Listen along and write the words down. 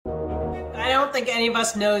don't think any of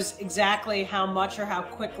us knows exactly how much or how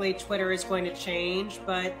quickly Twitter is going to change,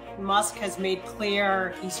 but Musk has made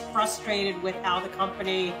clear he's frustrated with how the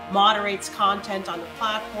company moderates content on the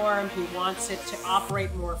platform. He wants it to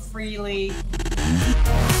operate more freely.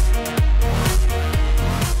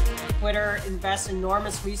 Twitter invests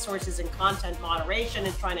enormous resources in content moderation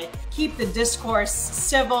and trying to keep the discourse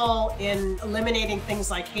civil, in eliminating things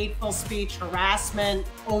like hateful speech, harassment,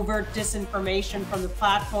 overt disinformation from the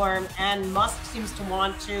platform, and Musk seems to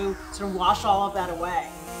want to sort of wash all of that away.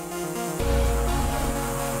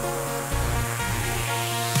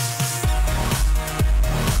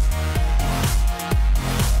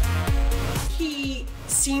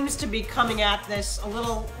 Seems to be coming at this a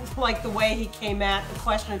little like the way he came at the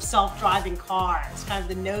question of self-driving cars, kind of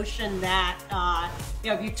the notion that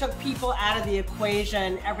if you took people out of the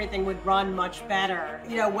equation, everything would run much better.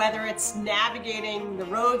 Whether it's navigating the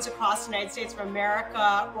roads across the United States of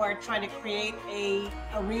America or trying to create an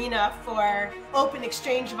arena for open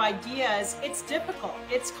exchange of ideas, it's difficult,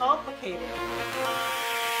 it's complicated.